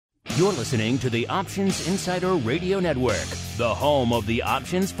You're listening to the Options Insider Radio Network, the home of the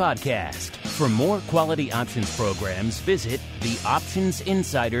Options Podcast. For more quality options programs, visit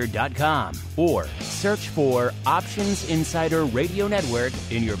theoptionsinsider.com or search for Options Insider Radio Network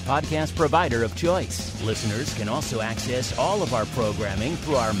in your podcast provider of choice. Listeners can also access all of our programming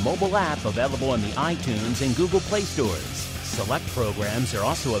through our mobile app available in the iTunes and Google Play stores. Select programs are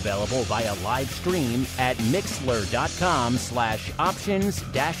also available via live stream at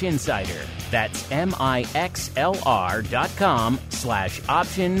mixlr.com/options-insider. That's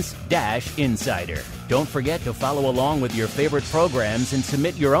mixlr.com/options-insider. Don't forget to follow along with your favorite programs and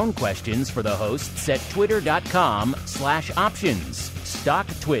submit your own questions for the hosts at twitter.com/options,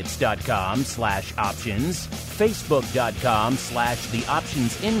 stocktwits.com/options,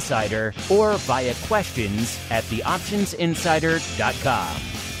 facebook.com/theoptionsinsider, or via questions at theoptionsinsider.com.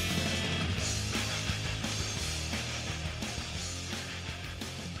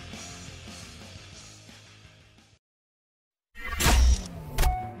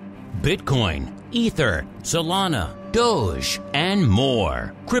 Bitcoin, Ether, Solana, Doge, and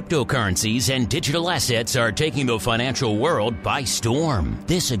more. Cryptocurrencies and digital assets are taking the financial world by storm.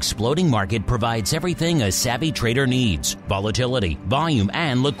 This exploding market provides everything a savvy trader needs: volatility, volume,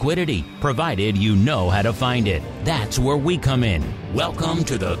 and liquidity, provided you know how to find it. That's where we come in. Welcome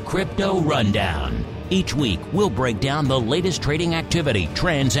to the Crypto Rundown. Each week, we'll break down the latest trading activity,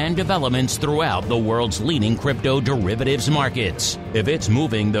 trends, and developments throughout the world's leading crypto derivatives markets. If it's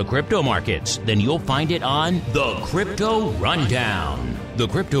moving the crypto markets, then you'll find it on the Crypto Rundown. The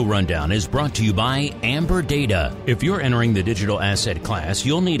Crypto Rundown is brought to you by Amber Data. If you're entering the digital asset class,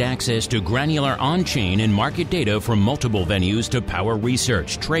 you'll need access to granular on-chain and market data from multiple venues to power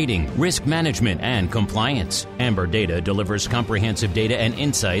research, trading, risk management, and compliance. Amber Data delivers comprehensive data and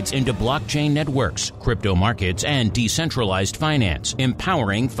insights into blockchain networks, crypto markets, and decentralized finance,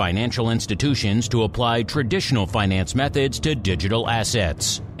 empowering financial institutions to apply traditional finance methods to digital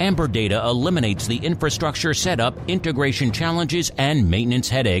assets. Amber Data eliminates the infrastructure setup, integration challenges, and maintenance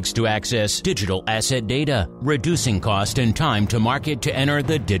headaches to access digital asset data, reducing cost and time to market to enter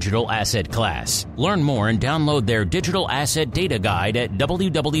the digital asset class. Learn more and download their digital asset data guide at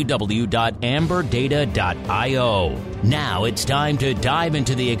www.amberdata.io. Now it's time to dive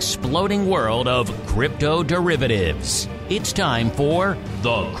into the exploding world of crypto derivatives. It's time for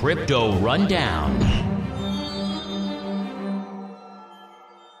the Crypto Rundown.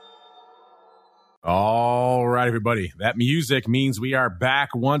 All right, everybody. That music means we are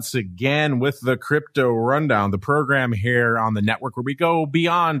back once again with the Crypto Rundown, the program here on the network where we go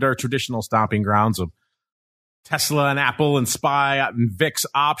beyond our traditional stomping grounds of Tesla and Apple and SPY and VIX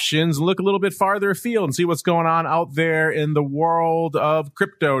options and look a little bit farther afield and see what's going on out there in the world of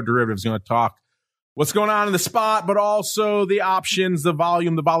crypto derivatives. We're going to talk what's going on in the spot, but also the options, the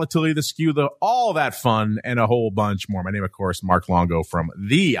volume, the volatility, the skew, all that fun, and a whole bunch more. My name, of course, Mark Longo from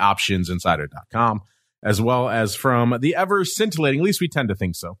theoptionsinsider.com, as well as from the ever scintillating, at least we tend to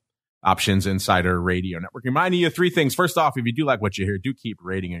think so, Options Insider Radio Network. Reminding you of three things. First off, if you do like what you hear, do keep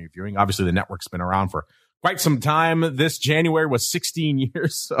rating and reviewing. Obviously, the network's been around for quite some time. This January was 16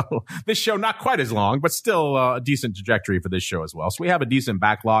 years, so this show not quite as long, but still a decent trajectory for this show as well. So we have a decent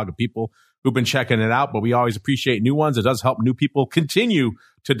backlog of people who've been checking it out, but we always appreciate new ones. It does help new people continue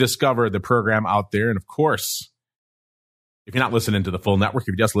to discover the program out there. And of course, if you're not listening to the full network, if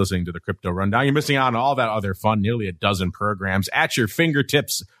you're just listening to the Crypto Rundown, you're missing out on all that other fun, nearly a dozen programs at your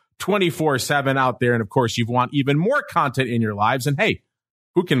fingertips 24/7 out there. And of course, you want even more content in your lives. And hey,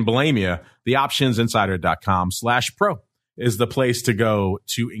 who can blame you? The optionsinsider.com/pro is the place to go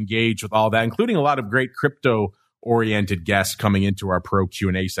to engage with all that, including a lot of great crypto-oriented guests coming into our pro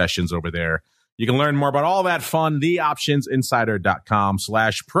Q&A sessions over there. You can learn more about all that fun,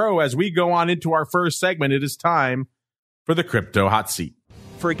 theoptionsinsider.com/pro. As we go on into our first segment, it is time for the Crypto Hot Seat.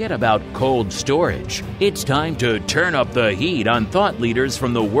 Forget about cold storage. It's time to turn up the heat on thought leaders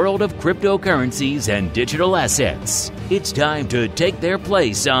from the world of cryptocurrencies and digital assets. It's time to take their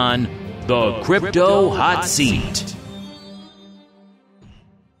place on the Crypto Hot Seat.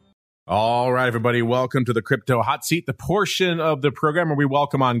 All right, everybody, welcome to the Crypto Hot Seat, the portion of the program where we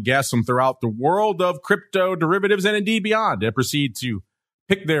welcome on guests from throughout the world of crypto derivatives and indeed beyond and proceed to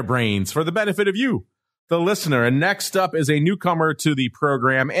pick their brains for the benefit of you, the listener. And next up is a newcomer to the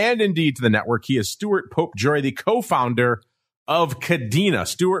program and indeed to the network. He is Stuart Popejoy, the co-founder of Kadena.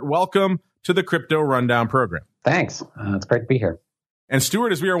 Stuart, welcome to the Crypto Rundown program. Thanks. It's great to be here. And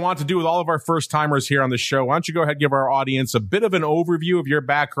Stuart, as we are wont to do with all of our first-timers here on the show, why don't you go ahead and give our audience a bit of an overview of your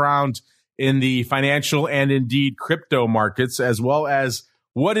background in the financial and indeed crypto markets, as well as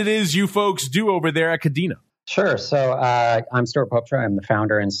what it is you folks do over there at Kadena. Sure. So I'm Stuart Popejoy. I'm the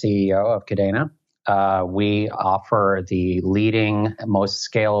founder and CEO of Kadena. We offer the leading, most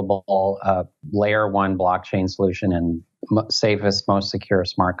scalable layer one blockchain solution and safest, most secure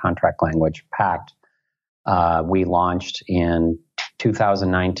smart contract language, Pact. We launched in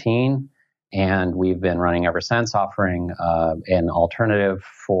 2019, and we've been running ever since, offering an alternative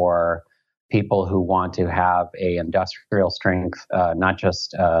for people who want to have a industrial strength, not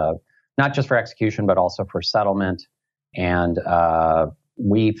just for execution, but also for settlement. And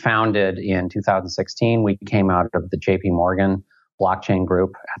we founded in 2016. We came out of the JP Morgan blockchain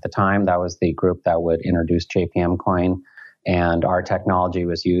group at the time. That was the group that would introduce JPM coin. And our technology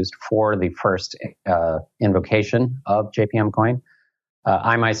was used for the first invocation of JPM coin.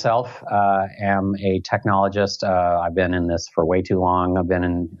 I myself am a technologist. I've been in this for way too long. I've been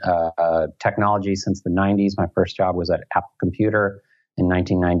in technology since the 90s. My first job was at Apple Computer in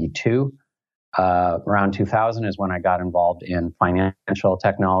 1992. Around 2000 is when I got involved in financial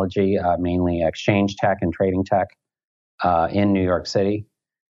technology, mainly exchange tech and trading tech in New York City,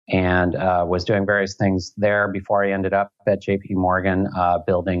 and was doing various things there before I ended up at JP Morgan,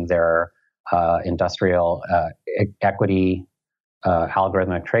 building their industrial equity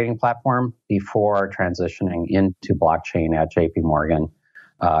algorithmic trading platform before transitioning into blockchain at JP Morgan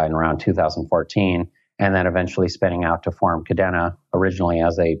in around 2014. And then eventually spinning out to form Kadena, originally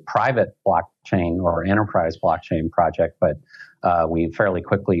as a private blockchain or enterprise blockchain project. But we fairly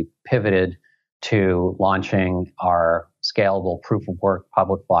quickly pivoted to launching our scalable proof of work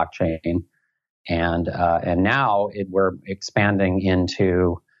public blockchain. And now we're expanding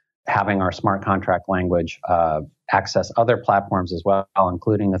into having our smart contract language access other platforms as well,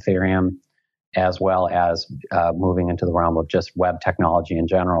 including Ethereum, as well as moving into the realm of just web technology in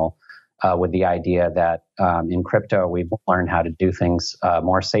general. With the idea that in crypto, we've learned how to do things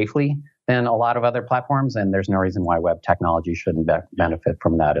more safely than a lot of other platforms, and there's no reason why web technology shouldn't benefit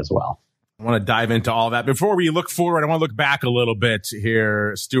from that as well. I want to dive into all that. Before we look forward, I want to look back a little bit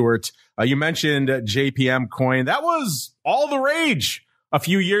here, Stuart. You mentioned JPM coin. That was all the rage a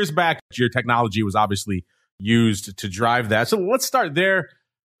few years back. Your technology was obviously used to drive that. So let's start there.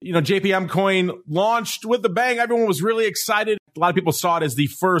 You know, JPM coin launched with a bang. Everyone was really excited. A lot of people saw it as the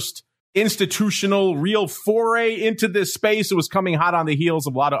first institutional real foray into this space. It was coming hot on the heels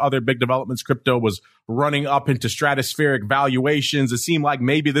of a lot of other big developments. Crypto was running up into stratospheric valuations. It seemed like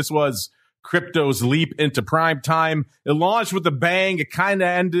maybe this was crypto's leap into prime time. It launched with a bang. It kind of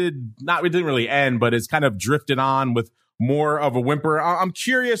ended, it didn't really end, but it's kind of drifted on with more of a whimper. I'm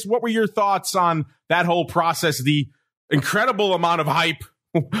curious, what were your thoughts on that whole process, the incredible amount of hype,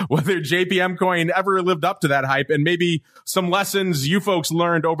 whether JPM coin ever lived up to that hype, and maybe some lessons you folks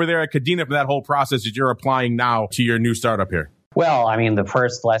learned over there at Kadena from that whole process that you're applying now to your new startup here? Well, I mean, the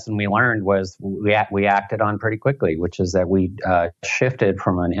first lesson we learned was we acted on pretty quickly, which is that we shifted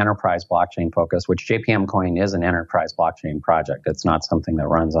from an enterprise blockchain focus, which JPM coin is an enterprise blockchain project. It's not something that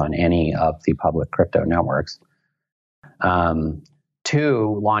runs on any of the public crypto networks.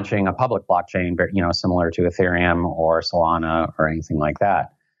 To launching a public blockchain, similar to Ethereum or Solana or anything like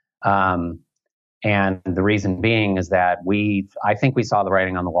that. And the reason being is that I think we saw the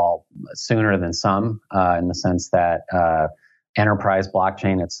writing on the wall sooner than some, in the sense that enterprise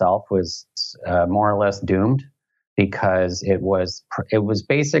blockchain itself was more or less doomed because it was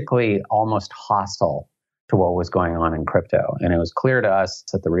basically almost hostile to what was going on in crypto. And it was clear to us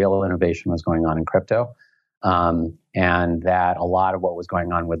that the real innovation was going on in crypto. And that a lot of what was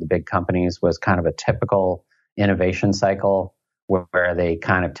going on with the big companies was kind of a typical innovation cycle where they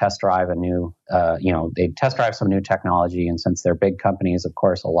kind of test drive they test drive some new technology. And since they're big companies, of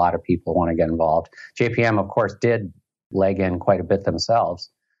course, a lot of people want to get involved. JPM, of course, did leg in quite a bit themselves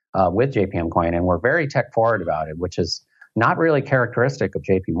with JPM coin, and were very tech forward about it, which is not really characteristic of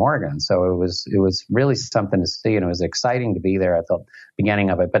JP Morgan. So it was really something to see, and it was exciting to be there at the beginning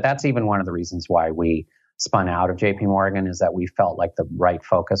of it. But that's even one of the reasons why we spun out of JP Morgan, is that we felt like the right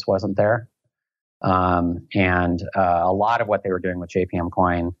focus wasn't there. And a lot of what they were doing with JPM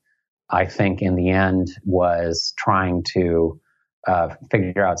coin, I think in the end was trying to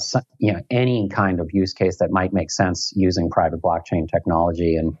figure out any kind of use case that might make sense using private blockchain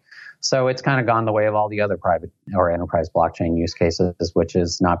technology. And so it's kind of gone the way of all the other private or enterprise blockchain use cases, which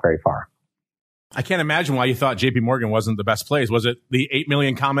is not very far. I can't imagine why you thought JP Morgan wasn't the best place. Was it the 8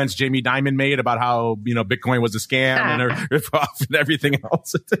 million comments Jamie Dimon made about how, Bitcoin was a scam and a ripoff and everything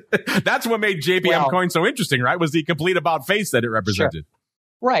else? That's what made JPM coin so interesting, right? Was the complete about face that it represented. Sure.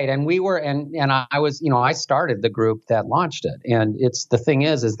 Right. And we were, and I was, I started the group that launched it. And the thing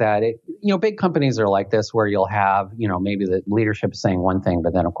is that big companies are like this, where you'll have, maybe the leadership is saying one thing,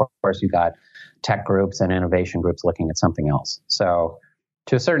 but then of course you got tech groups and innovation groups looking at something else. So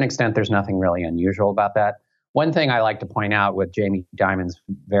to a certain extent, there's nothing really unusual about that. One thing I like to point out with Jamie Dimon's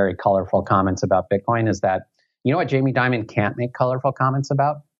very colorful comments about Bitcoin is that, you know what Jamie Dimon can't make colorful comments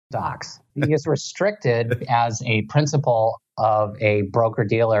about? Stocks. He is restricted as a principal of a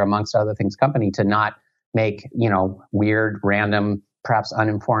broker-dealer, amongst other things, company, to not make, weird, random, perhaps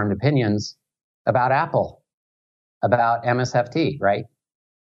uninformed opinions about Apple, about MSFT, right?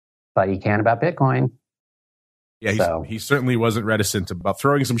 But he can about Bitcoin. Yeah, he certainly wasn't reticent about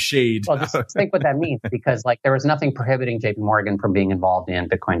throwing some shade. Well, just think what that means, because there was nothing prohibiting JP Morgan from being involved in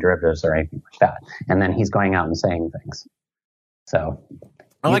Bitcoin derivatives or anything like that. And then he's going out and saying things. So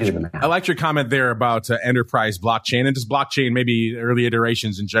I liked your comment there about enterprise blockchain and just blockchain, maybe early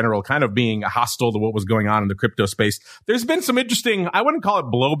iterations in general, kind of being hostile to what was going on in the crypto space. There's been some interesting, I wouldn't call it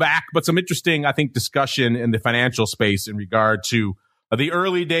blowback, but some interesting, I think, discussion in the financial space in regard to the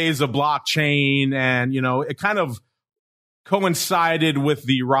early days of blockchain. And, it kind of coincided with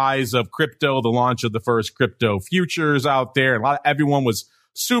the rise of crypto, the launch of the first crypto futures out there. And everyone was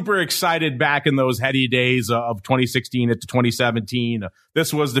super excited back in those heady days of 2016 to 2017.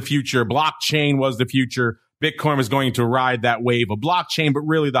 This was the future. Blockchain was the future. Bitcoin was going to ride that wave of blockchain, but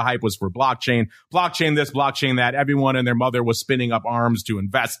really the hype was for blockchain. Blockchain this, blockchain that. Everyone and their mother was spinning up arms to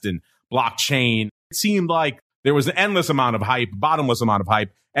invest in blockchain. It seemed like there was an endless amount of hype, bottomless amount of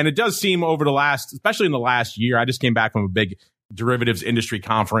hype. And it does seem over especially in the last year, I just came back from a big derivatives industry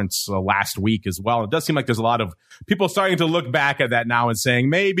conference last week as well. It does seem like there's a lot of people starting to look back at that now and saying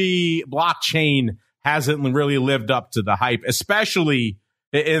maybe blockchain hasn't really lived up to the hype, especially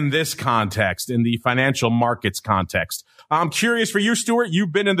in this context, in the financial markets context. I'm curious for you, Stuart,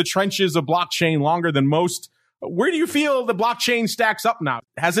 you've been in the trenches of blockchain longer than most. Where do you feel the blockchain stacks up now?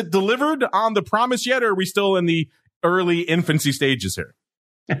 Has it delivered on the promise yet, or are we still in the early infancy stages here?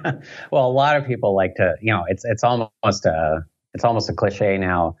 Well, a lot of people like to, it's almost a cliche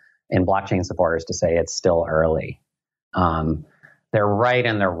now in blockchain supporters to say it's still early. They're right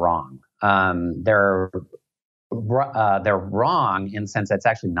and they're wrong. They're wrong in the sense that it's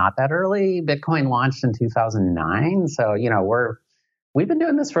actually not that early. Bitcoin launched in 2009, so we've been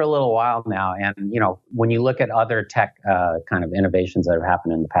doing this for a little while now. And when you look at other tech kind of innovations that have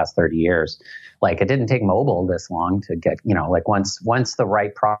happened in the past 30 years, it didn't take mobile this long to get, once the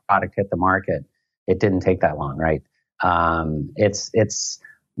right product hit the market, it didn't take that long, right? It's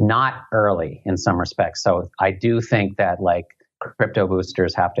not early in some respects. So I do think that crypto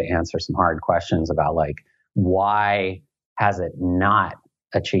boosters have to answer some hard questions about why has it not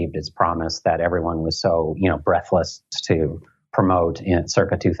achieved its promise that everyone was so, breathless to promote in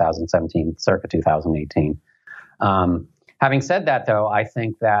circa 2017, circa 2018. Having said that, though, I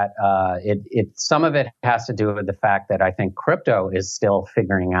think that some of it has to do with the fact that I think crypto is still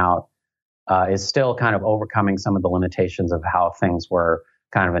figuring out, is still kind of overcoming some of the limitations of how things were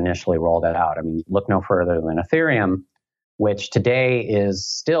kind of initially rolled out. I mean, look no further than Ethereum, which today is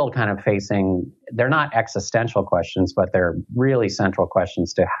still kind of facing, they're not existential questions, but they're really central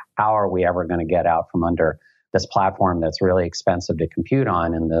questions to how are we ever going to get out from under this platform that's really expensive to compute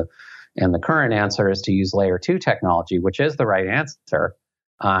on. And the current answer is to use layer 2 technology, which is the right answer.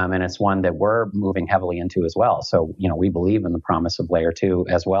 And it's one that we're moving heavily into as well. So, we believe in the promise of layer 2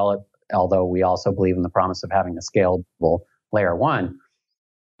 as well, although we also believe in the promise of having a scalable layer 1.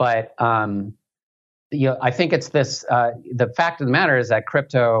 But, I think it's this, the fact of the matter is that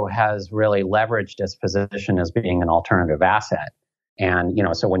crypto has really leveraged its position as being an alternative asset. And,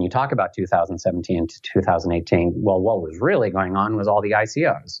 so when you talk about 2017 to 2018, well, what was really going on was all the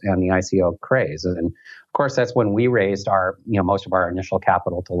ICOs and the ICO craze. And of course, that's when we raised our, most of our initial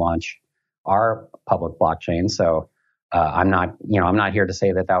capital to launch our public blockchain. So I'm not here to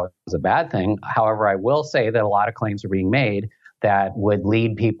say that was a bad thing. However, I will say that a lot of claims are being made that would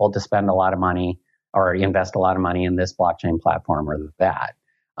lead people to spend a lot of money or invest a lot of money in this blockchain platform or that.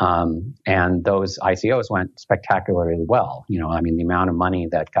 And those ICOs went spectacularly well. The amount of money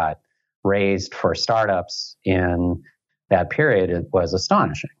that got raised for startups in that period, it was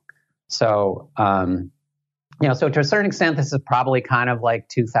astonishing. So, so to a certain extent, this is probably kind of like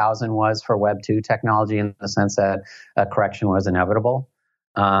 2000 was for Web 2 technology in the sense that a correction was inevitable.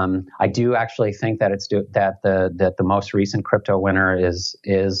 I do actually think that that the most recent crypto winter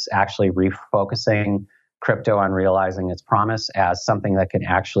is actually refocusing crypto on realizing its promise as something that can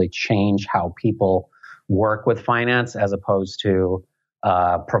actually change how people work with finance as opposed to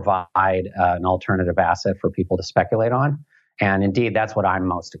provide an alternative asset for people to speculate on. And indeed, that's what I'm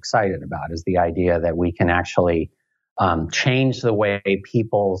most excited about, is the idea that we can actually change the way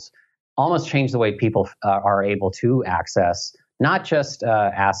people are able to access not just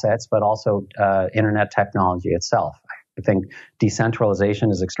assets, but also internet technology itself. I think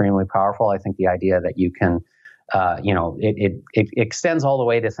decentralization is extremely powerful. I think the idea that you can, it extends all the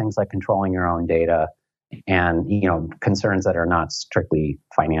way to things like controlling your own data and, concerns that are not strictly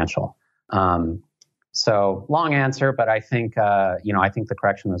financial. So long answer, but I think, I think the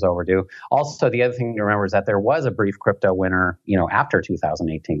correction was overdue. Also, the other thing to remember is that there was a brief crypto winter, after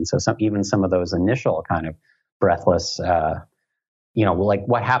 2018. So even some of those initial kind of breathless, like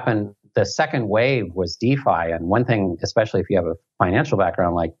what happened, the second wave was DeFi. And one thing, especially if you have a financial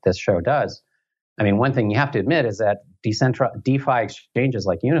background like this show does, I mean, one thing you have to admit is that DeFi exchanges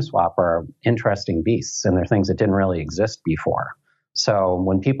like Uniswap are interesting beasts, and they're things that didn't really exist before. So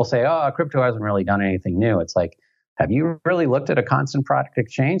when people say, crypto hasn't really done anything new, it's like, have you really looked at a constant product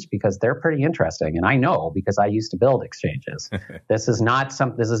exchange? Because they're pretty interesting. And I know because I used to build exchanges. This is not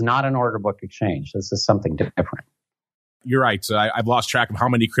an order book exchange. This is something different. You're right. So I've lost track of how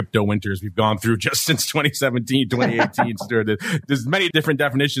many crypto winters we've gone through just since 2017, 2018. Stuart. There's many different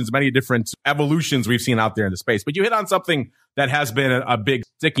definitions, many different evolutions we've seen out there in the space. But you hit on something that has been a big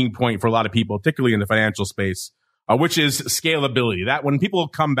sticking point for a lot of people, particularly in the financial space, which is scalability. That when people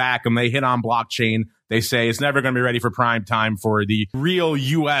come back and they hit on blockchain, they say it's never going to be ready for prime time for the real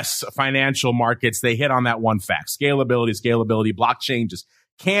U.S. financial markets. They hit on that one fact: scalability. Blockchain just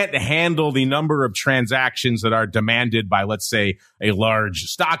can't handle the number of transactions that are demanded by, let's say, a large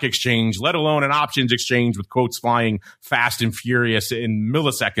stock exchange, let alone an options exchange with quotes flying fast and furious in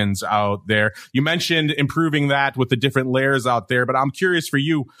milliseconds out there. You mentioned improving that with the different layers out there, but I'm curious for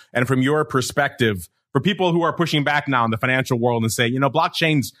you and from your perspective, for people who are pushing back now in the financial world and say,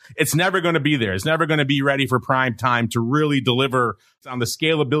 blockchains, it's never going to be there. It's never going to be ready for prime time to really deliver on the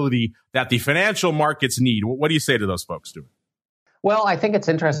scalability that the financial markets need. What do you say to those folks, Stuart? Well, I think it's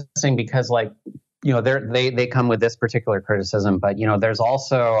interesting because, they come with this particular criticism, but, there's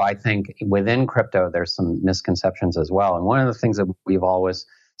also, I think, within crypto, there's some misconceptions as well. And one of the things that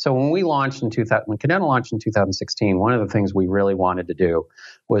so when we launched when Kadena launched in 2016, one of the things we really wanted to do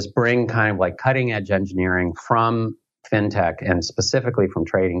was bring kind of like cutting edge engineering from fintech and specifically from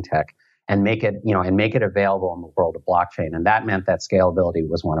trading tech and make it available in the world of blockchain. And that meant that scalability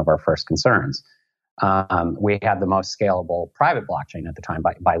was one of our first concerns. We had the most scalable private blockchain at the time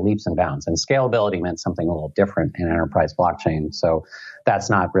by leaps and bounds. And scalability meant something a little different in enterprise blockchain. So that's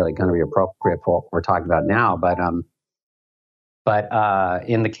not really going to be appropriate for what we're talking about now. But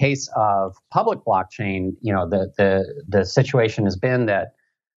in the case of public blockchain, the situation has been that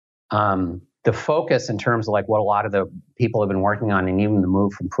the focus in terms of like what a lot of the people have been working on, and even the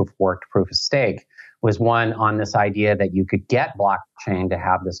move from proof of work to proof of stake, was one on this idea that you could get blockchain to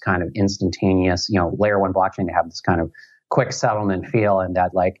have this kind of instantaneous, layer one blockchain to have this kind of quick settlement feel, and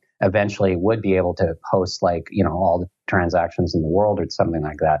that like eventually would be able to host all the transactions in the world or something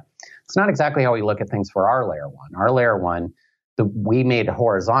like that. It's not exactly how we look at things for our layer one. Our layer one, we made it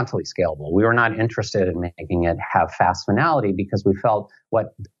horizontally scalable. We were not interested in making it have fast finality because we felt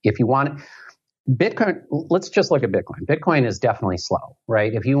if you want Bitcoin, let's just look at Bitcoin. Bitcoin is definitely slow,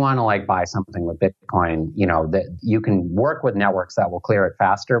 right? If you want to buy something with Bitcoin, that you can work with networks that will clear it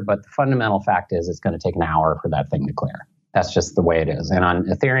faster. But the fundamental fact is it's going to take an hour for that thing to clear. That's just the way it is. And on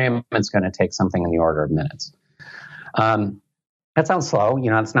Ethereum, it's going to take something in the order of minutes. That sounds slow.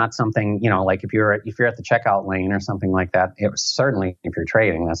 It's not something, like if you're at the checkout lane or something like that, certainly if you're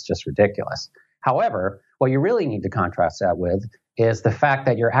trading, that's just ridiculous. However, what you really need to contrast that with is the fact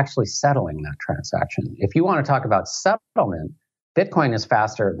that you're actually settling that transaction. If you want to talk about settlement, Bitcoin is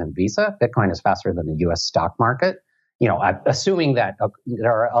faster than Visa. Bitcoin is faster than the U.S. stock market. Assuming that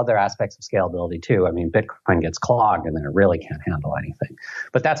there are other aspects of scalability too. I mean, Bitcoin gets clogged and then it really can't handle anything.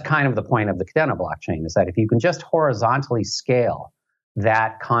 But that's kind of the point of the Kadena blockchain, is that if you can just horizontally scale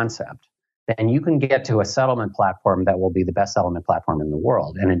that concept, then you can get to a settlement platform that will be the best settlement platform in the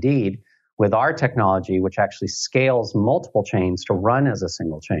world. And indeed, with our technology, which actually scales multiple chains to run as a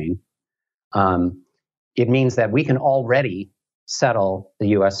single chain, it means that we can already settle the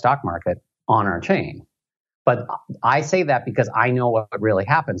U.S. stock market on our chain. But I say that because I know what really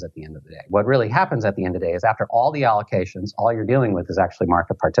happens at the end of the day. What really happens at the end of the day is after all the allocations, all you're dealing with is actually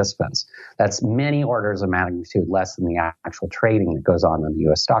market participants. That's many orders of magnitude less than the actual trading that goes on in the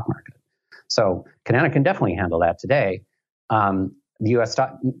U.S. stock market. So Kadena can definitely handle that today. The U.S.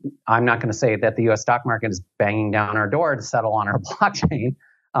 stock, I'm not going to say that the U.S. stock market is banging down our door to settle on our blockchain.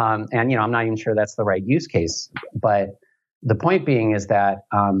 And, I'm not even sure that's the right use case. But the point being is that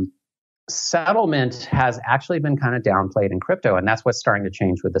settlement has actually been kind of downplayed in crypto, and that's what's starting to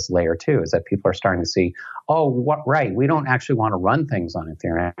change with this layer 2, is that people are starting to see, right, we don't actually want to run things on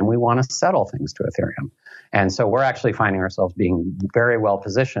Ethereum, and we want to settle things to Ethereum. And so we're actually finding ourselves being very well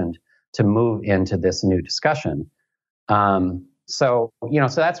positioned to move into this new discussion. So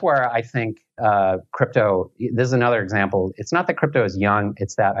that's where I think crypto, this is another example. It's not that crypto is young,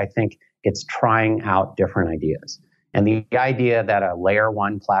 it's that I think it's trying out different ideas. And the idea that a layer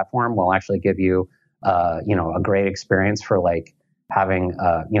 1 platform will actually give you, a great experience for like having,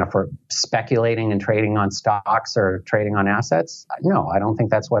 for speculating and trading on stocks or trading on assets. No, I don't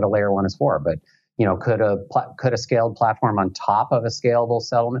think that's what a layer 1 is for. But, could a scaled platform on top of a scalable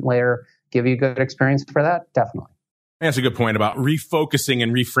settlement layer give you a good experience for that? Definitely. That's a good point about refocusing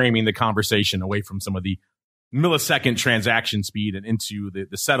and reframing the conversation away from some of the millisecond transaction speed and into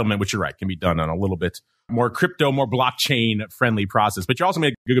the settlement, which you're right, can be done on a little bit more crypto, more blockchain friendly process. But you also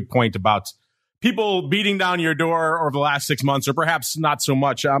made a good point about people beating down your door over the last 6 months, or perhaps not so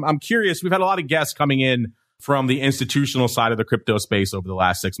much. I'm curious. We've had a lot of guests coming in from the institutional side of the crypto space over the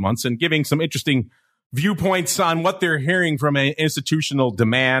last 6 months and giving some interesting viewpoints on what they're hearing from an institutional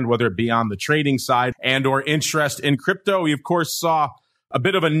demand, whether it be on the trading side and or interest in crypto. We, of course, saw a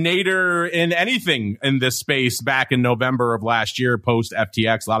bit of a nadir in anything in this space back in November of last year, post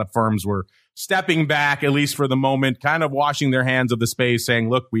FTX. A lot of firms were stepping back, at least for the moment, kind of washing their hands of the space, saying,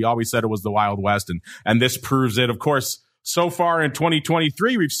 look, we always said it was the Wild West, and this proves it. Of course, so far in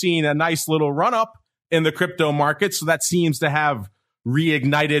 2023, we've seen a nice little run up in the crypto market. So that seems to have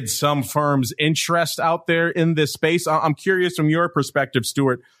reignited some firms' interest out there in this space. I'm curious from your perspective,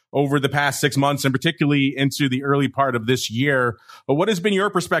 Stuart, over the past 6 months and particularly into the early part of this year, what has been your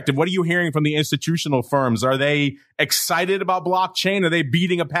perspective? What are you hearing from the institutional firms? Are they excited about blockchain? Are they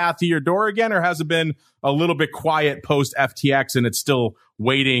beating a path to your door again? Or has it been a little bit quiet post FTX and it's still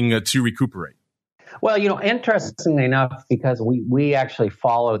waiting to recuperate? Well, interestingly enough, because we actually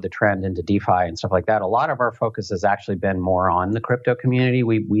followed the trend into DeFi and stuff like that, a lot of our focus has actually been more on the crypto community.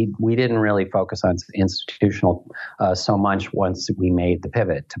 We didn't really focus on institutional so much once we made the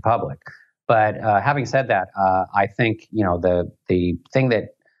pivot to public. But having said that, I think the thing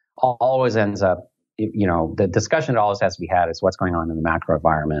that always ends up, the discussion that always has to be had is what's going on in the macro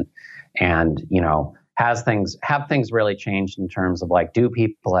environment, and have things really changed in terms of like, do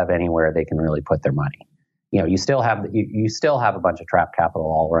people have anywhere they can really put their money? You still have a bunch of trapped capital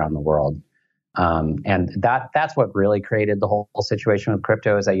all around the world, and that's what really created the whole situation with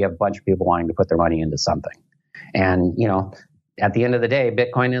crypto, is that you have a bunch of people wanting to put their money into something, and at the end of the day,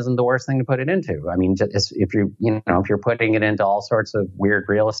 Bitcoin isn't the worst thing to put it into. I mean, just if you're putting it into all sorts of weird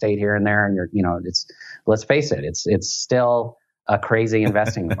real estate here and there, and let's face it, it's still a crazy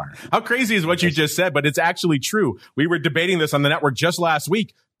investing environment. How crazy is what you just said, but it's actually true. We were debating this on the network just last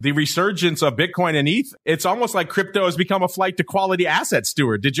week. The resurgence of Bitcoin and ETH, it's almost like crypto has become a flight to quality assets,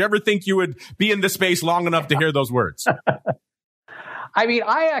 Stuart. Did you ever think you would be in this space long enough to hear those words? I mean,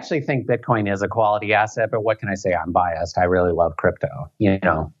 I actually think Bitcoin is a quality asset, but what can I say? I'm biased. I really love crypto,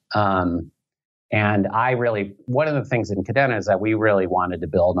 and one of the things in Kadena is that we really wanted to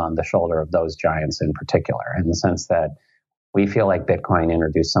build on the shoulder of those giants in particular, in the sense that we feel like Bitcoin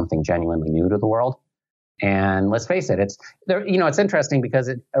introduced something genuinely new to the world. And let's face it, it's interesting because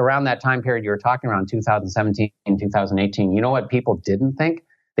around that time period you were talking, around 2017, 2018, you know what people didn't think?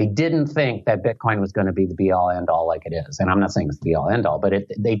 They didn't think that Bitcoin was going to be the be-all, end-all like it is. And I'm not saying it's the be-all, end-all, but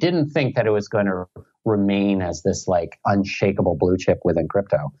they didn't think that it was going to remain as this like unshakable blue chip within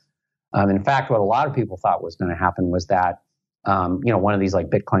crypto. In fact, what a lot of people thought was going to happen was that one of these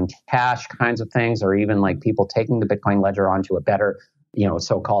like Bitcoin Cash kinds of things, or even like people taking the Bitcoin ledger onto a better,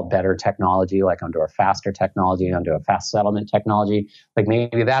 so-called better technology, like onto a faster technology, onto a fast settlement technology. Like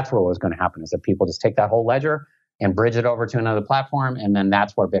maybe that's what was going to happen, is that people just take that whole ledger and bridge it over to another platform, and then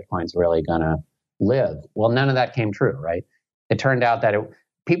that's where Bitcoin's really going to live. Well, none of that came true, right? It turned out that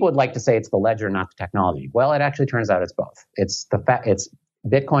people would like to say it's the ledger, not the technology. Well, it actually turns out it's both. It's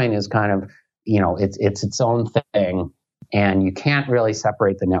Bitcoin is kind of, it's its own thing, and you can't really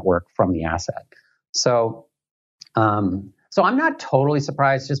separate the network from the asset. So I'm not totally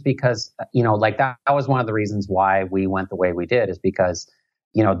surprised, just because, that was one of the reasons why we went the way we did, is because,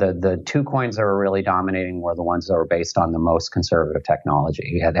 the two coins that were really dominating were the ones that were based on the most conservative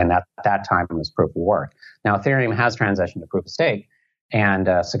technology. And at that time it was proof of work. Now, Ethereum has transitioned to proof of stake, and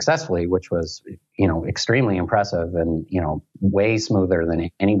successfully, which was, extremely impressive and, way smoother than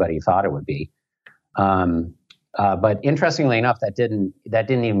anybody thought it would be. But interestingly enough, that didn't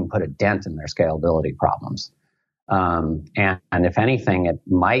even put a dent in their scalability problems. And if anything, it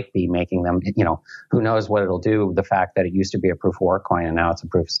might be making them, who knows what it'll do. The fact that it used to be a proof of work coin and now it's a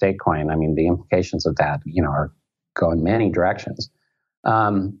proof of stake coin. I mean, the implications of that, are go in many directions.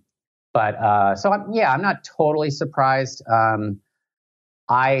 I'm not totally surprised.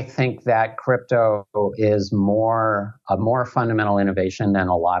 I think that crypto is a more fundamental innovation than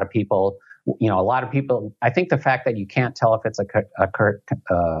a lot of people. I think the fact that you can't tell if it's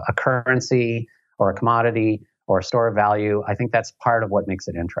a currency or a commodity or a store of value, I think that's part of what makes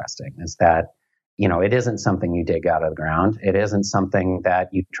it interesting, is that, it isn't something you dig out of the ground. It isn't something that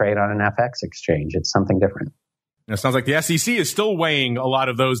you trade on an FX exchange. It's something different. It sounds like the SEC is still weighing a lot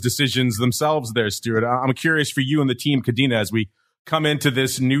of those decisions themselves there, Stuart. I'm curious for you and the team, Kadena, as we come into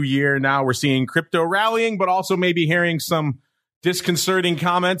this new year now, we're seeing crypto rallying, but also maybe hearing some disconcerting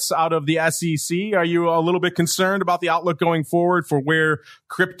comments out of the SEC. Are you a little bit concerned about the outlook going forward for where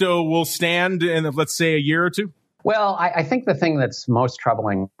crypto will stand in, let's say, a year or two? Well, I think the thing that's most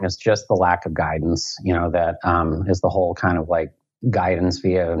troubling is just the lack of guidance, that is the whole kind of like guidance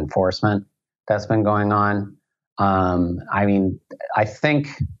via enforcement that's been going on. I think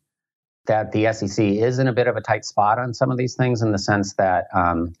that the SEC is in a bit of a tight spot on some of these things, in the sense that,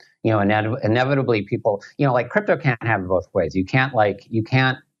 inevitably people, like crypto can't have it both ways. You can't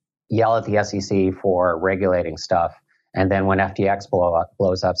yell at the SEC for regulating stuff, and then when FTX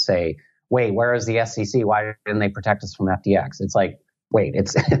blows up, say, wait, where is the SEC? Why didn't they protect us from FTX? It's like, wait,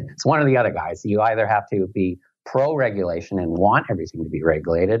 it's it's one of the other guys. You either have to be pro-regulation and want everything to be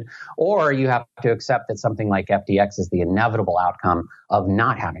regulated, or you have to accept that something like FTX is the inevitable outcome of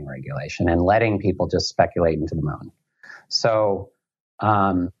not having regulation and letting people just speculate into the moon. So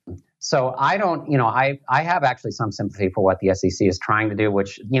I don't, I have actually some sympathy for what the SEC is trying to do,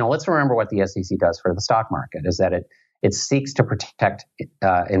 which, let's remember what the SEC does for the stock market is that it seeks to protect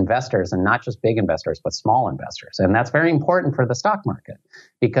investors, and not just big investors, but small investors. And that's very important for the stock market,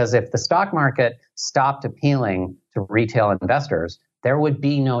 because if the stock market stopped appealing to retail investors, there would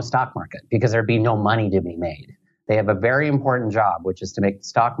be no stock market, because there'd be no money to be made. They have a very important job, which is to make the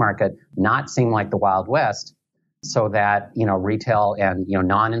stock market not seem like the Wild West, so that, retail and,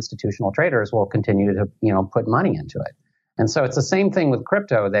 non-institutional traders will continue to, put money into it. And so it's the same thing with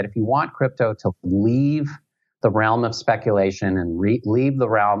crypto, that if you want crypto to leave the realm of speculation and leave the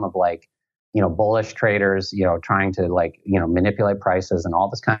realm of bullish traders, trying to manipulate prices and all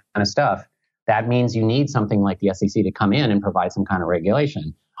this kind of stuff, that means you need something like the SEC to come in and provide some kind of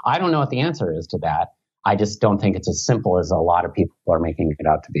regulation. I don't know what the answer is to that. I just don't think it's as simple as a lot of people are making it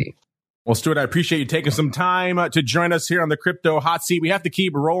out to be. Well, Stuart, I appreciate you taking some time to join us here on the Crypto Hot Seat. We have to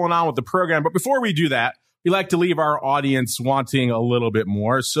keep rolling on with the program, but before we do that, we like to leave our audience wanting a little bit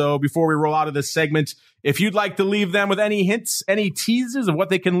more. So before we roll out of this segment, if you'd like to leave them with any hints, any teases of what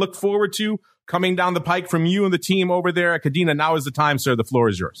they can look forward to coming down the pike from you and the team over there at Kadena, now is the time, sir. The floor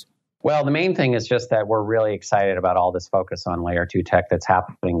is yours. Well, the main thing is just that we're really excited about all this focus on layer 2 tech that's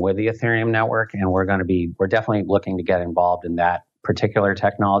happening with the Ethereum network. And we're definitely looking to get involved in that particular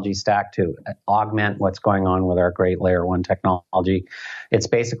technology stack to augment what's going on with our great layer 1 technology. It's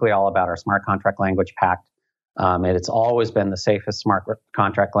basically all about our smart contract language Pact. It's always been the safest smart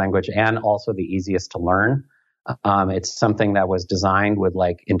contract language and also the easiest to learn. It's something that was designed with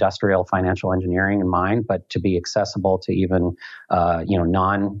industrial financial engineering in mind, but to be accessible to even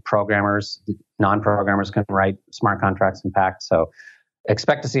non-programmers. Non-programmers can write smart contracts in Pact. So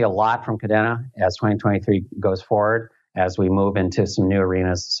expect to see a lot from Kadena as 2023 goes forward, as we move into some new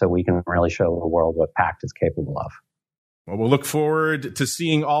arenas, so we can really show the world what Pact is capable of. Well, we'll look forward to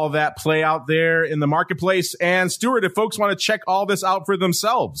seeing all that play out there in the marketplace. And Stuart, if folks want to check all this out for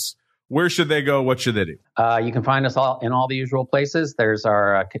themselves, where should they go? What should they do? You can find us all in all the usual places. There's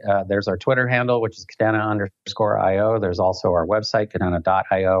our Twitter handle, which is Kadena_IO. There's also our website,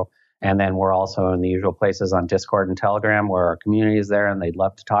 Kadena.io. And then we're also in the usual places on Discord and Telegram, where our community is there and they'd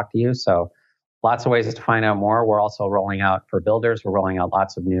love to talk to you. So lots of ways to find out more. We're also rolling out for builders. We're rolling out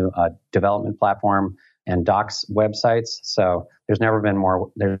lots of new development platform and docs websites. So there's never been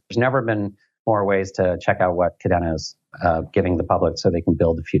more ways to check out what Kadena is giving the public so they can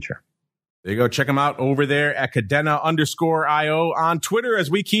build the future. There you go. Check them out over there at Kadena_IO on Twitter,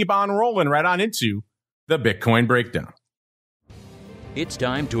 as we keep on rolling right on into the Bitcoin Breakdown. It's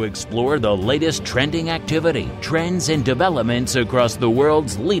time to explore the latest trending activity, trends, and developments across the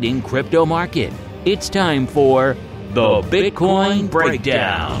world's leading crypto market. It's time for the Bitcoin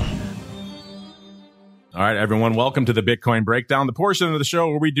Breakdown. All right, everyone, welcome to the Bitcoin Breakdown, the portion of the show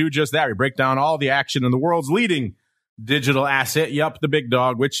where we do just that. We break down all the action in the world's leading digital asset. Yup, the big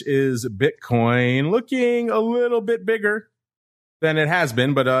dog, which is Bitcoin, looking a little bit bigger than it has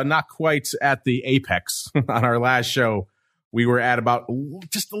been, but not quite at the apex. On our last show, we were at about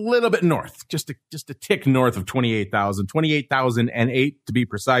just a little bit north, just a tick north of 28,000, 28,008 to be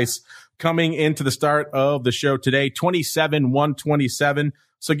precise. Coming into the start of the show today, 27,127.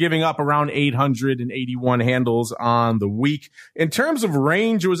 So giving up around 881 handles on the week. In terms of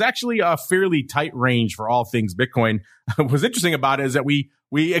range, it was actually a fairly tight range for all things Bitcoin. What's interesting about it is that we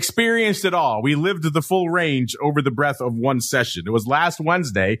experienced it all. We lived the full range over the breadth of one session. It was last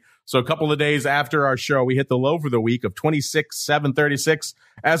Wednesday, so a couple of days after our show, we hit the low for the week of 26,736,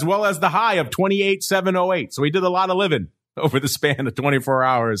 as well as the high of 28,708. So we did a lot of living over the span of 24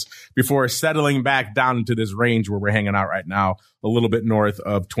 hours before settling back down into this range where we're hanging out right now, a little bit north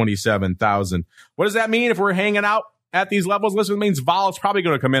of 27,000. What does that mean if we're hanging out at these levels? Listen, it means vol is probably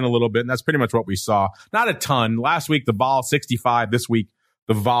going to come in a little bit, and that's pretty much what we saw. Not a ton. Last week, the vol 65. This week,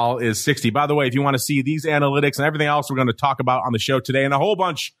 the vol is 60. By the way, if you want to see these analytics and everything else we're going to talk about on the show today, and a whole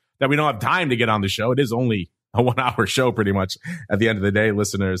bunch that we don't have time to get on the show, it is only a 1 hour show pretty much at the end of the day,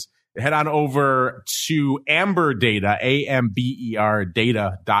 listeners. Head on over to Amber Data, AMBER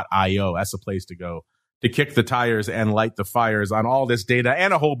data.io. That's the place to go to kick the tires and light the fires on all this data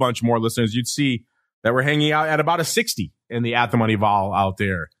and a whole bunch more, listeners. You'd see that we're hanging out at about a 60 in the at the money vol out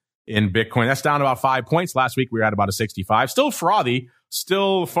there in Bitcoin. That's down about 5 points. Last week, we were at about a 65. Still frothy,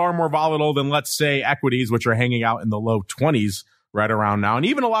 still far more volatile than, let's say, equities, which are hanging out in the low 20s right around now. And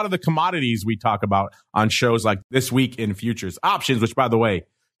even a lot of the commodities we talk about on shows like This Week in Futures. Options, which, by the way,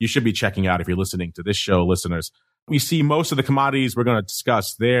 you should be checking out if you're listening to this show, listeners. We see most of the commodities we're going to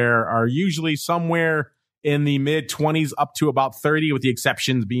discuss there are usually somewhere in the mid-20s up to about 30, with the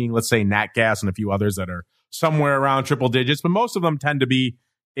exceptions being, let's say, nat gas and a few others that are somewhere around triple digits. But most of them tend to be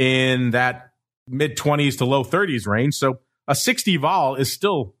in that mid-20s to low 30s range. So a 60 vol is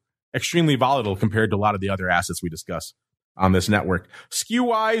still extremely volatile compared to a lot of the other assets we discuss on this network.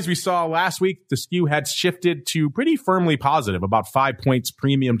 Skew-wise, we saw last week the skew had shifted to pretty firmly positive, about 5 points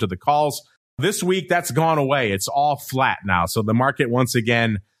premium to the calls. This week, that's gone away. It's all flat now. So the market, once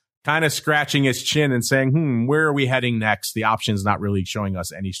again, kind of scratching its chin and saying, where are we heading next? The option's not really showing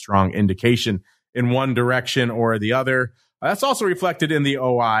us any strong indication in one direction or the other. That's also reflected in the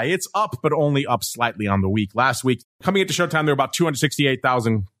OI. It's up, but only up slightly on the week. Last week, coming into showtime, there were about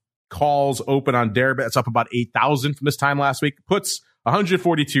 268,000 calls open on Deribit. It's up about 8,000 from this time last week. Puts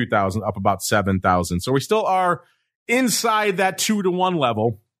 142,000, up about 7,000. So we still are inside that 2-to-1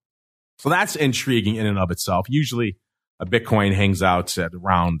 level. So that's intriguing in and of itself. Usually a Bitcoin hangs out at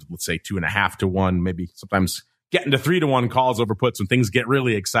around, let's say, 2.5-to-1, maybe sometimes getting to 3-to-1 calls over puts when things get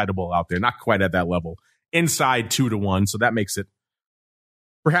really excitable out there. Not quite at that level. Inside 2-to-1. So that makes it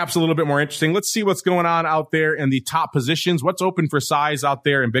perhaps a little bit more interesting. Let's see what's going on out there in the top positions. What's open for size out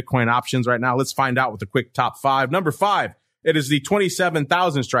there in Bitcoin options right now? Let's find out with a quick top 5. Number 5, it is the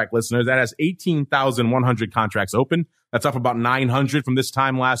 27,000 strike, listeners. That has 18,100 contracts open. That's up about 900 from this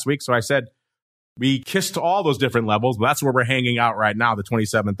time last week. So I said we kissed all those different levels, but that's where we're hanging out right now, the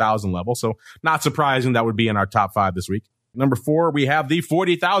 27,000 level. So not surprising that would be in our top 5 this week. Number 4, we have the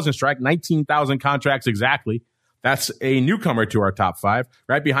 40,000 strike, 19,000 contracts exactly. That's a newcomer to our top 5.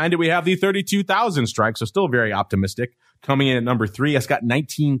 Right behind it, we have the 32,000 strike, so still very optimistic. Coming in at number 3, it's got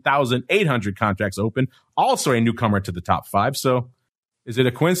 19,800 contracts open, also a newcomer to the top 5. So is it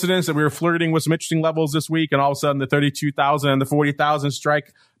a coincidence that we were flirting with some interesting levels this week and all of a sudden the 32,000 and the 40,000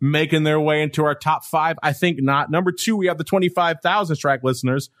 strike making their way into our top 5? I think not. Number 2, we have the 25,000 strike,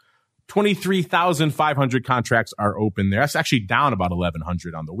 listeners. 23,500 contracts are open there. That's actually down about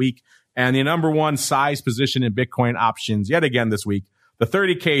 1,100 on the week. And the number 1 size position in Bitcoin options yet again this week, the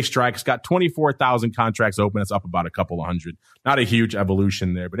 30K strike's got 24,000 contracts open. It's up about a couple of hundred. Not a huge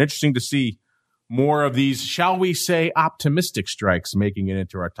evolution there, but interesting to see more of these, shall we say, optimistic strikes making it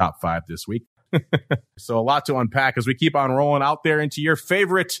into our top 5 this week. So a lot to unpack as we keep on rolling out there into your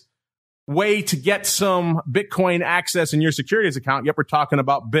favorite way to get some Bitcoin access in your securities account. Yep, we're talking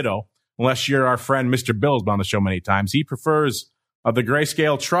about BitO. Unless you're our friend Mr. Bill's been on the show many times. He prefers the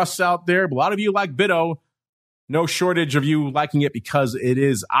grayscale trusts out there. But a lot of you like BitO. No shortage of you liking it because it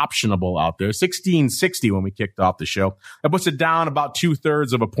is optionable out there. 1660 when we kicked off the show. That puts it down about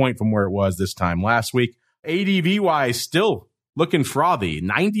 2/3 of a point from where it was this time last week. ADV-wise, still looking frothy.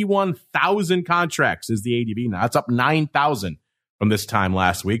 91,000 contracts is the ADV now. That's up 9,000 from this time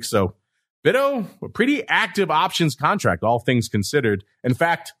last week. So BitO, a pretty active options contract, all things considered. In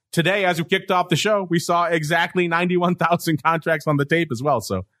fact, today, as we kicked off the show, we saw exactly 91,000 contracts on the tape as well.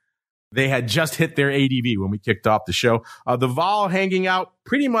 So they had just hit their ADV when we kicked off the show. The vol hanging out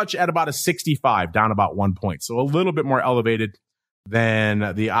pretty much at about a 65, down about 1 point. So a little bit more elevated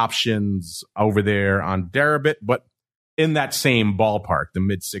than the options over there on Deribit, but in that same ballpark, the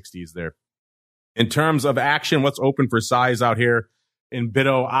mid 60s there. In terms of action, what's open for size out here in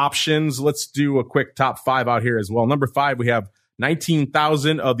BITO options? Let's do a quick top 5 out here as well. Number 5, we have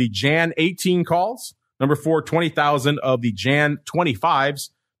 19,000 of the Jan 18 calls. Number 4, 20,000 of the Jan 25s.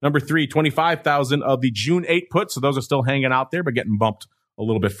 Number 3, 25,000 of the June 8 puts. So those are still hanging out there, but getting bumped a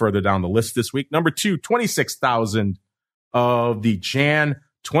little bit further down the list this week. Number 2, 26,000 of the Jan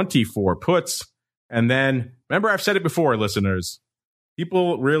 24 puts. And then, remember, I've said it before, listeners,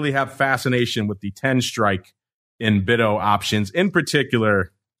 people really have fascination with the 10 strike in BITO options, in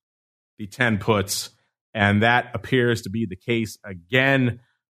particular, the 10 puts. And that appears to be the case again,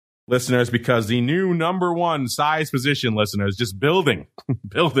 listeners, because the new number 1 size position, listeners, just building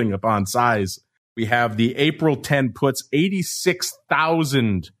upon size. We have the April 10 puts,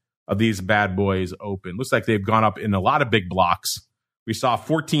 86,000 of these bad boys open. Looks like they've gone up in a lot of big blocks. We saw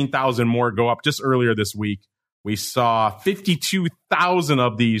 14,000 more go up just earlier this week. We saw 52,000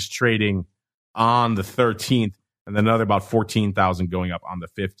 of these trading on the 13th, and then another about 14,000 going up on the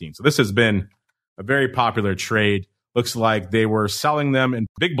 15th. So this has been a very popular trade. Looks like they were selling them in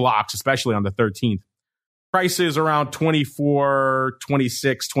big blocks, especially on the 13th. Prices around 24,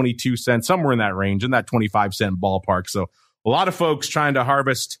 26, 22 cents, somewhere in that range, in that 25 cent ballpark. So a lot of folks trying to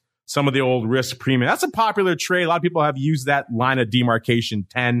harvest some of the old risk premium. That's a popular trade. A lot of people have used that line of demarcation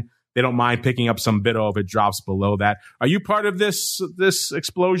 10. They don't mind picking up some BITO if it drops below that. Are you part of this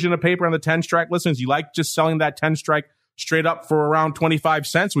explosion of paper on the 10 strike? Listeners, you like just selling that 10 strike straight up for around 25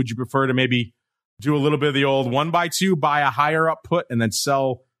 cents? Would you prefer to maybe do a little bit of the old 1x2, buy a higher up put, and then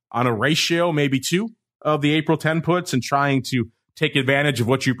sell on a ratio, maybe 2 of the April 10 puts, and trying to take advantage of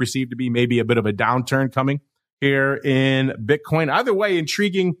what you perceive to be maybe a bit of a downturn coming here in Bitcoin? Either way,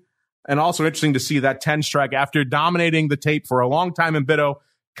 intriguing and also interesting to see that 10 strike after dominating the tape for a long time in BITO,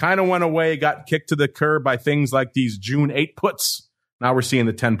 kind of went away, got kicked to the curb by things like these June 8 puts. Now we're seeing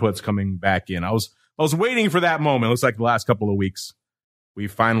the 10 puts coming back in. I was waiting for that moment. It looks like the last couple of weeks we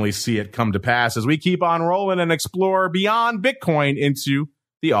finally see it come to pass as we keep on rolling and explore beyond Bitcoin into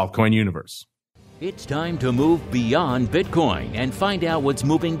the altcoin universe. It's time to move beyond Bitcoin and find out what's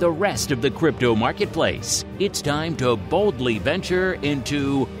moving the rest of the crypto marketplace. It's time to boldly venture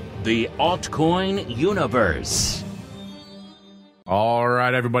into the altcoin universe. All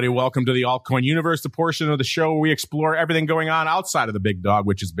right, everybody, welcome to the altcoin universe, the portion of the show where we explore everything going on outside of the big dog,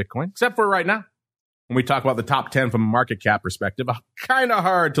 which is Bitcoin, except for right now. When we talk about the top 10 from a market cap perspective, kind of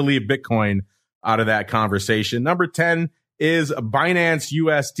hard to leave Bitcoin out of that conversation. Number 10 is Binance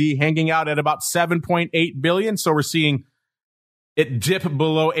USD, hanging out at about 7.8 billion. So we're seeing it dip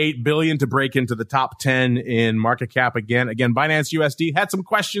below 8 billion to break into the top 10 in market cap again. Again, Binance USD had some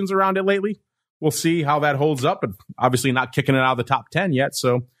questions around it lately. We'll see how that holds up, but obviously not kicking it out of the top 10 yet.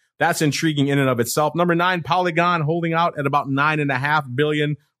 So that's intriguing in and of itself. Number 9, Polygon, holding out at about 9.5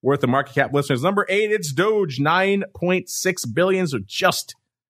 billion worth of market cap, listeners. Number 8, it's Doge, 9.6 billion. So just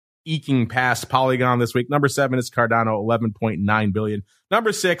eking past Polygon this week. Number 7 is Cardano, 11.9 billion.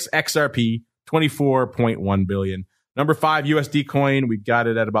 Number 6, XRP, 24.1 billion. Number 5, USD coin, we've got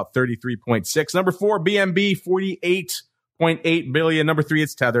it at about 33.6. Number 4, BNB, 48.8 billion. Number 3,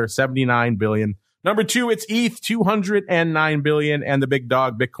 it's Tether, 79 billion. Number 2, it's ETH, 209 billion. And the big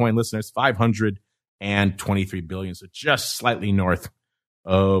dog, Bitcoin, listeners, 523 billion. So just slightly north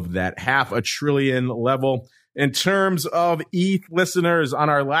of that $500 billion level. In terms of ETH, listeners, on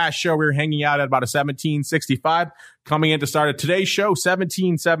our last show, we were hanging out at about a 1765. Coming in to start at today's show,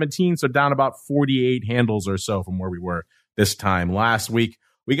 1717, so down about 48 handles or so from where we were this time last week.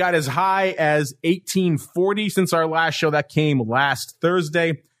 We got as high as 1840 since our last show. That came last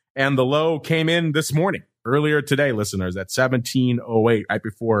Thursday, and the low came in this morning, earlier today, listeners, at 1708, right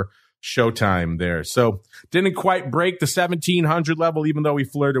before showtime there. So didn't quite break the 1700 level, even though we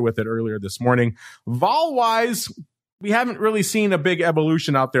flirted with it earlier this morning. Vol-wise, we haven't really seen a big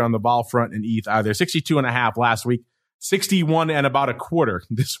evolution out there on the vol front in ETH either. 62.5 last week, 61 and about a quarter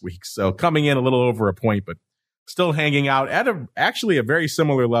this week. So coming in a little over a point, but still hanging out at actually a very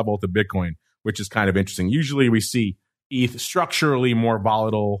similar level to Bitcoin, which is kind of interesting. Usually we see ETH structurally more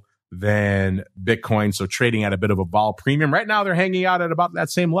volatile than Bitcoin, so trading at a bit of a vol premium. Right now, they're hanging out at about that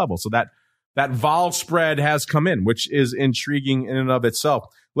same level. So that vol spread has come in, which is intriguing in and of itself.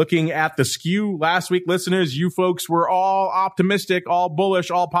 Looking at the skew last week, listeners, you folks were all optimistic, all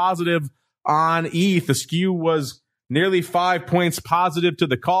bullish, all positive on ETH. The skew was nearly 5 points positive to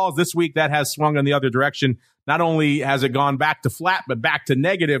the calls. This week, that has swung in the other direction. Not only has it gone back to flat, but back to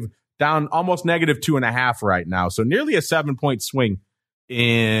negative, down almost negative 2.5 right now. So nearly a 7-point swing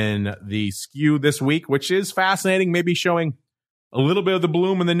in the skew this week, which is fascinating, maybe showing a little bit of the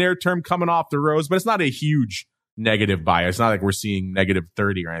bloom in the near term coming off the rose, but it's not a huge negative bias. It's not like we're seeing negative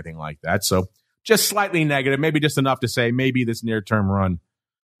 30 or anything like that. So just slightly negative, maybe just enough to say maybe this near-term run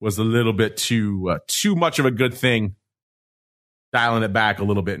was a little bit too much of a good thing, dialing it back a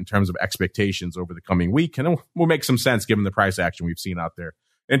little bit in terms of expectations over the coming week. And will make some sense given the price action we've seen out there.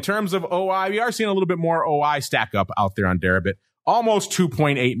 In terms of OI, we are seeing a little bit more OI stack up out there on Deribit. Almost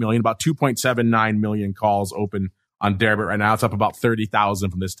 2.8 million, about 2.79 million calls open on Deribit right now. It's up about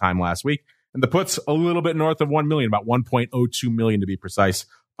 30,000 from this time last week. And the puts a little bit north of 1 million, about 1.02 million to be precise,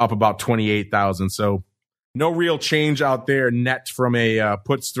 up about 28,000. So no real change out there net from a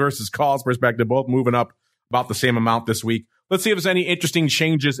puts versus calls perspective, both moving up about the same amount this week. Let's see if there's any interesting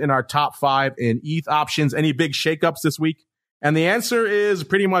changes in our top 5 in ETH options. Any big shakeups this week? And the answer is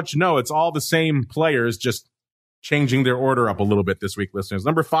pretty much no. It's all the same players, just changing their order up a little bit this week, listeners.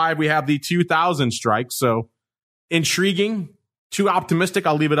 Number 5, we have the 2,000 strike. So intriguing, too optimistic.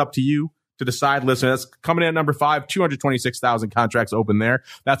 I'll leave it up to you to decide, listener. That's coming in at number 5, 226,000 contracts open there.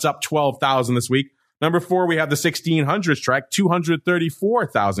 That's up 12,000 this week. Number 4, we have the 1,600 strike,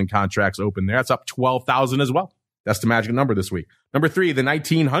 234,000 contracts open there. That's up 12,000 as well. That's the magic number this week. Number 3, the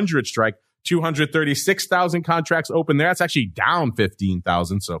 1,900 strike, 236,000 contracts open there. That's actually down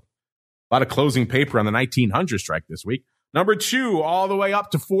 15,000. So a lot of closing paper on the 1,900 strike this week. Number 2, all the way up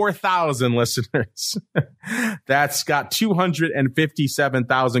to 4,000 listeners. That's got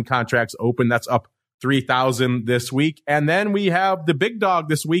 257,000 contracts open. That's up 3,000 this week. And then we have the big dog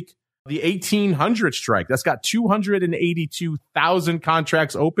this week, the 1,800 strike. That's got 282,000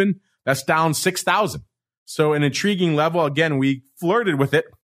 contracts open. That's down 6,000. So an intriguing level. Again, we flirted with it,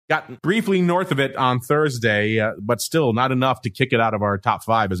 got briefly north of it on Thursday, but still not enough to kick it out of our top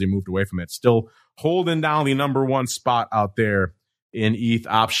 5 as we moved away from it. Still holding down the number 1 spot out there in ETH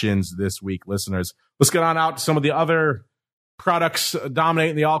options this week, listeners. Let's get on out to some of the other products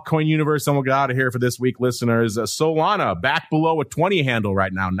dominating the altcoin universe, and we'll get out of here for this week, listeners. Solana back below a 20 handle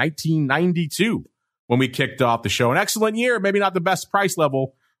right now, 1992 when we kicked off the show. An excellent year, maybe not the best price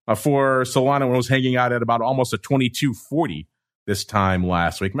level for Solana when it was hanging out at about almost a 22.40 this time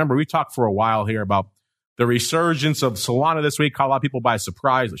last week. Remember, we talked for a while here about the resurgence of Solana this week. Caught a lot of people by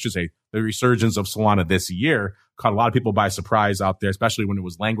surprise. I should say the resurgence of Solana this year caught a lot of people by surprise out there, especially when it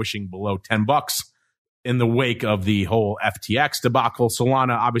was languishing below $10 in the wake of the whole FTX debacle.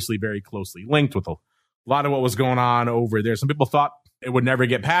 Solana obviously very closely linked with a lot of what was going on over there. Some people thought it would never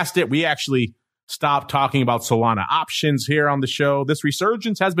get past it. We actually stopped talking about Solana options here on the show. This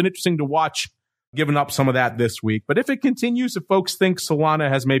resurgence has been interesting to watch, giving up some of that this week. But if it continues, if folks think Solana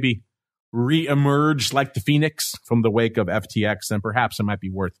has maybe re-emerged like the Phoenix from the wake of FTX, then perhaps it might be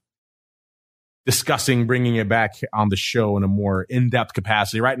worth discussing bringing it back on the show in a more in-depth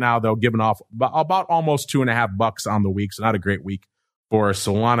capacity. Right now, though, giving off about almost $2.50 on the week, so not a great week for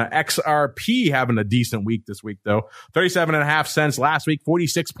Solana. XRP having a decent week this week, though. 37.5 cents last week,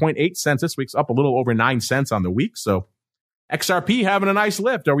 46.8 cents this week's up a little over 9 cents on the week. So XRP having a nice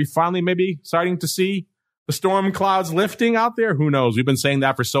lift. Are we finally maybe starting to see the storm clouds lifting out there? Who knows? We've been saying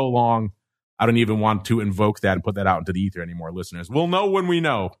that for so long. I don't even want to invoke that and put that out into the ether anymore, listeners. We'll know when we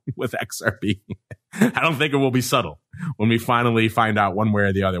know with XRP. I don't think it will be subtle when we finally find out one way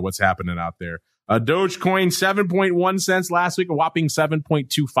or the other what's happening out there. Dogecoin, 7.1 cents last week, a whopping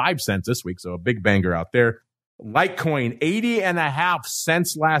 7.25 cents this week. So a big banger out there. Litecoin, 80.5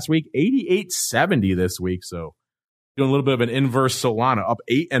 cents last week, 88.70 this week. So doing a little bit of an inverse Solana, up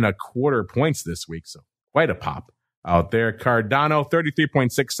 8.25 points this week. So quite a pop out there. Cardano,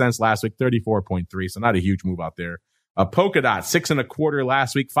 33.6 cents last week, 34.3. So not a huge move out there. Polkadot, 6.25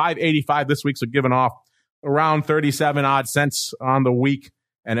 last week, 5.85 this week. So giving off around 37 odd cents on the week.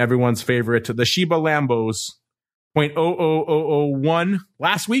 And everyone's favorite, the Shiba Lambos, 0.00001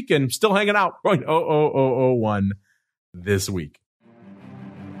 last week and still hanging out, 0.00001 this week.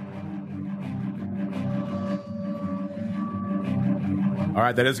 All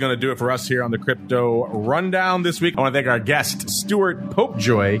right, that is going to do it for us here on the Crypto Rundown this week. I want to thank our guest, Stuart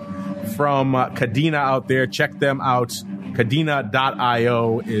Popejoy from Kadena out there. Check them out.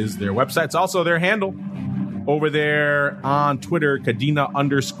 Kadena.io is their website. It's also their handle over there on Twitter,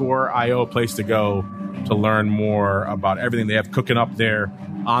 Kadena_IO, place to go to learn more about everything they have cooking up there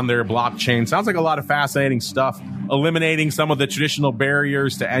on their blockchain. Sounds like a lot of fascinating stuff, eliminating some of the traditional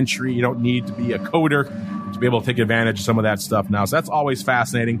barriers to entry. You don't need to be a coder to be able to take advantage of some of that stuff now. So that's always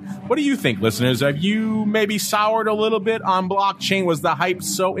fascinating. What do you think, listeners? Have you maybe soured a little bit on blockchain? Was the hype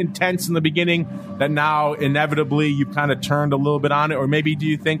so intense in the beginning that now inevitably you've kind of turned a little bit on it? Or maybe do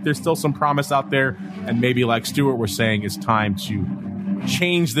you think there's still some promise out there and maybe like Stuart was saying, it's time to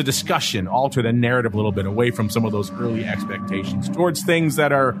change the discussion, alter the narrative a little bit away from some of those early expectations towards things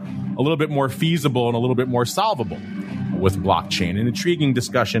that are a little bit more feasible and a little bit more solvable with blockchain. An intriguing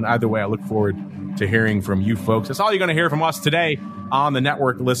discussion. Either way, I look forward to hearing from you folks. That's all you're going to hear from us today on the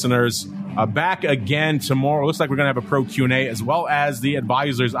network, listeners. Back again tomorrow. Looks like we're going to have a pro Q&A as well as the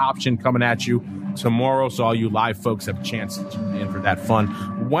advisor's option coming at you tomorrow. So all you live folks have a chance to tune in for that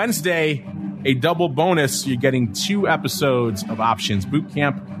fun. Wednesday, a double bonus. You're getting 2 episodes of Options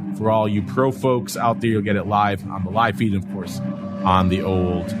Bootcamp. For all you pro folks out there, you'll get it live on the live feed, and of course, on the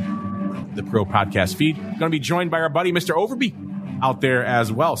pro podcast feed. Going to be joined by our buddy, Mr. Overby, out there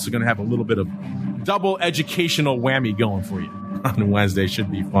as well. So going to have a little bit of double educational whammy going for you on Wednesday. Should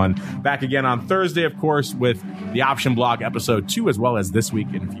be fun. Back again on Thursday, of course, with the Option Blog episode 2, as well as This Week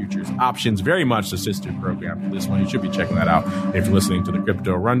in Futures Options. Very much the sister program for this one. You should be checking that out if you're listening to the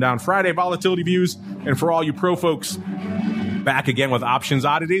Crypto Rundown. Friday, volatility views. And for all you pro folks, back again with Options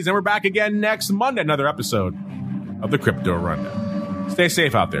Oddities. And we're back again next Monday, another episode of the Crypto Rundown. Stay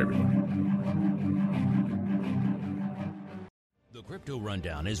safe out there, everyone. Crypto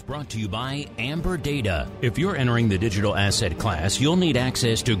Rundown is brought to you by Amber Data. If you're entering the digital asset class, you'll need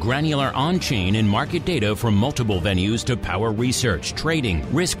access to granular on-chain and market data from multiple venues to power research, trading,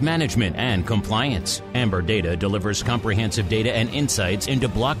 risk management, and compliance. Amber Data delivers comprehensive data and insights into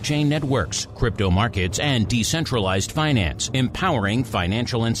blockchain networks, crypto markets, and decentralized finance, empowering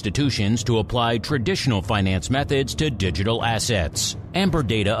financial institutions to apply traditional finance methods to digital assets. Amber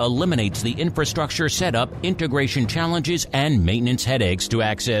Data eliminates the infrastructure setup, integration challenges, and maintenance headaches to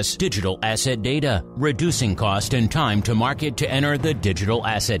access digital asset data, reducing cost and time to market to enter the digital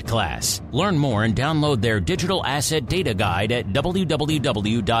asset class. Learn more and download their digital asset data guide at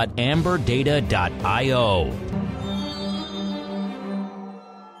www.amberdata.io.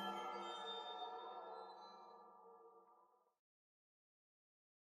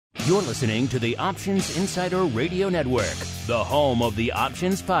 You're listening to the Options Insider Radio Network, the home of the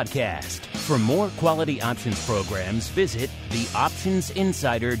Options Podcast. For more quality options programs, visit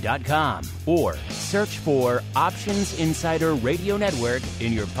theoptionsinsider.com or search for Options Insider Radio Network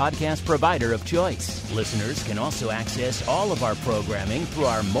in your podcast provider of choice. Listeners can also access all of our programming through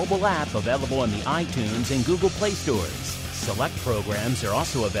our mobile app available in the iTunes and Google Play stores. Select programs are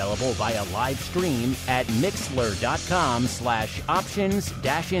also available via live stream at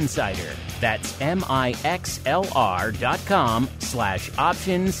mixlr.com/options-insider. That's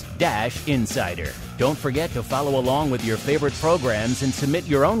mixlr.com/options-insider. Don't forget to follow along with your favorite programs and submit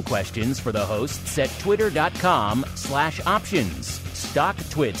your own questions for the hosts at twitter.com/options,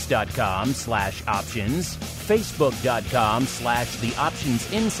 stocktwits.com/options,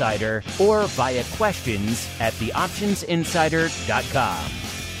 facebook.com/theoptionsinsider, or via questions at theoptionsinsider.com.